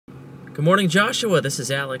Good morning, Joshua. This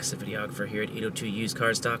is Alex, a videographer here at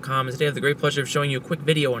 802usecars.com, and today I have the great pleasure of showing you a quick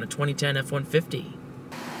video on a 2010 F-150.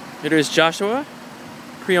 Here is Joshua,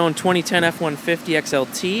 pre-owned 2010 F-150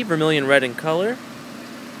 XLT, vermilion red in color,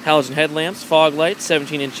 halogen headlamps, fog lights,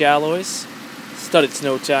 17-inch alloys, studded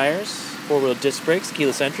snow tires, four-wheel disc brakes,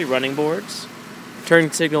 keyless entry, running boards,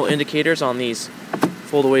 turn signal indicators on these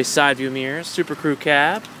fold-away side view mirrors, SuperCrew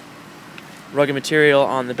cab, rugged material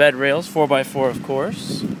on the bed rails, 4x4 of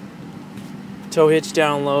course. Tow hitch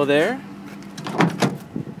down low there.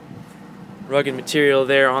 Rugged material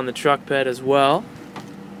there on the truck bed as well.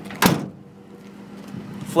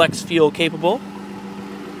 Flex fuel capable.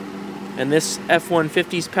 And this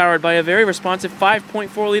F-150 is powered by a very responsive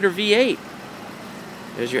 5.4 liter V8.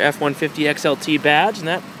 There's your F-150 XLT badge, and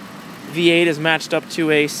that V8 is matched up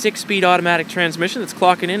to a 6-speed automatic transmission that's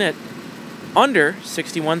clocking in at under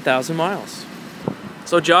 61,000 miles.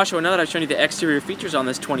 So Joshua, now that I've shown you the exterior features on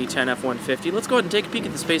this 2010 F-150, let's go ahead and take a peek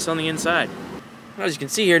at the space on the inside. As you can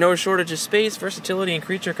see here, no shortage of space, versatility, and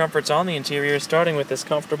creature comforts on the interior, starting with this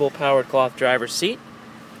comfortable powered cloth driver's seat.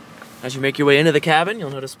 As you make your way into the cabin, you'll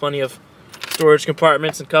notice plenty of storage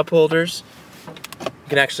compartments and cup holders. You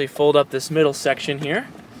can actually fold up this middle section here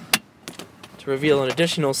to reveal an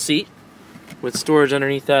additional seat with storage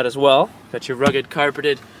underneath that as well. Got your rugged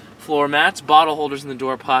carpeted floor mats, bottle holders in the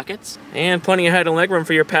door pockets, and plenty of height and legroom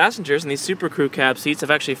for your passengers. And these SuperCrew cab seats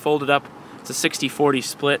I've actually folded up. It's a 60-40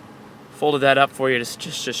 split. Folded that up for you just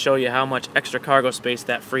to show you how much extra cargo space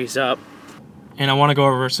that frees up. And I want to go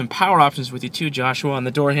over some power options with you too, Joshua. On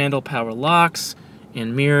the door handle, power locks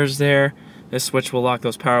and mirrors there. This switch will lock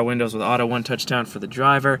those power windows with auto one touchdown for the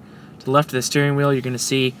driver. To the left of the steering wheel, you're going to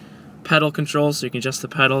see pedal controls, so you can adjust the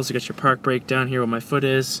pedals. You got your park brake down here where my foot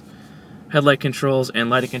is. Headlight controls and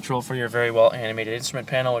lighting control for your very well animated instrument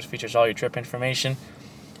panel, which features all your trip information.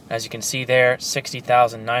 As you can see there,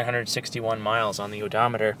 60,961 miles on the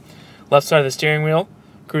odometer. Left side of the steering wheel,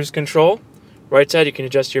 cruise control. Right side, you can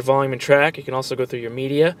adjust your volume and track. You can also go through your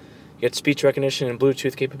media. You get speech recognition and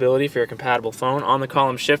Bluetooth capability for your compatible phone. On the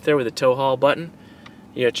column shift there with a tow haul button.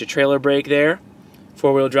 You got your trailer brake there.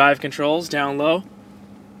 Four-wheel drive controls down low.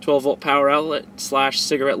 12-volt power outlet /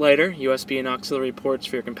 cigarette lighter, USB and auxiliary ports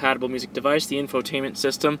for your compatible music device. The infotainment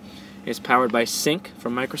system is powered by Sync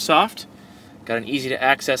from Microsoft. Got an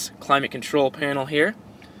easy-to-access climate control panel here.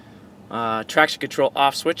 Traction control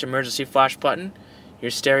off switch, emergency flash button. Your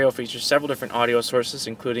stereo features several different audio sources,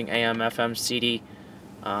 including AM, FM, CD,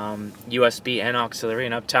 USB, and auxiliary.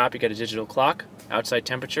 And up top, you got a digital clock, outside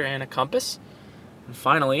temperature, and a compass. And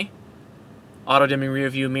finally, auto-dimming rear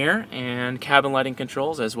view mirror and cabin lighting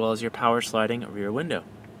controls, as well as your power sliding rear window.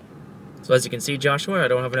 So as you can see, Joshua, I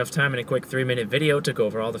don't have enough time in a quick 3-minute video to go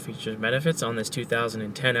over all the features and benefits on this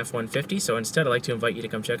 2010 F-150, so instead I'd like to invite you to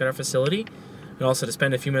come check out our facility and also to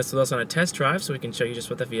spend a few minutes with us on a test drive so we can show you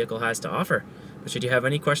just what the vehicle has to offer. But should you have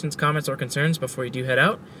any questions, comments, or concerns before you do head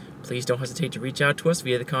out, please don't hesitate to reach out to us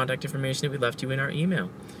via the contact information that we left you in our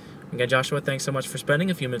email. Again, Joshua, thanks so much for spending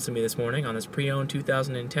a few minutes with me this morning on this pre-owned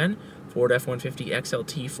 2010 Ford F-150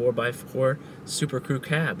 XLT 4x4 SuperCrew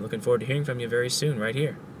cab. Looking forward to hearing from you very soon, right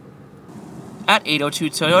here at 802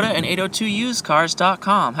 Toyota and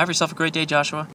 802usecars.com. Have yourself a great day, Joshua.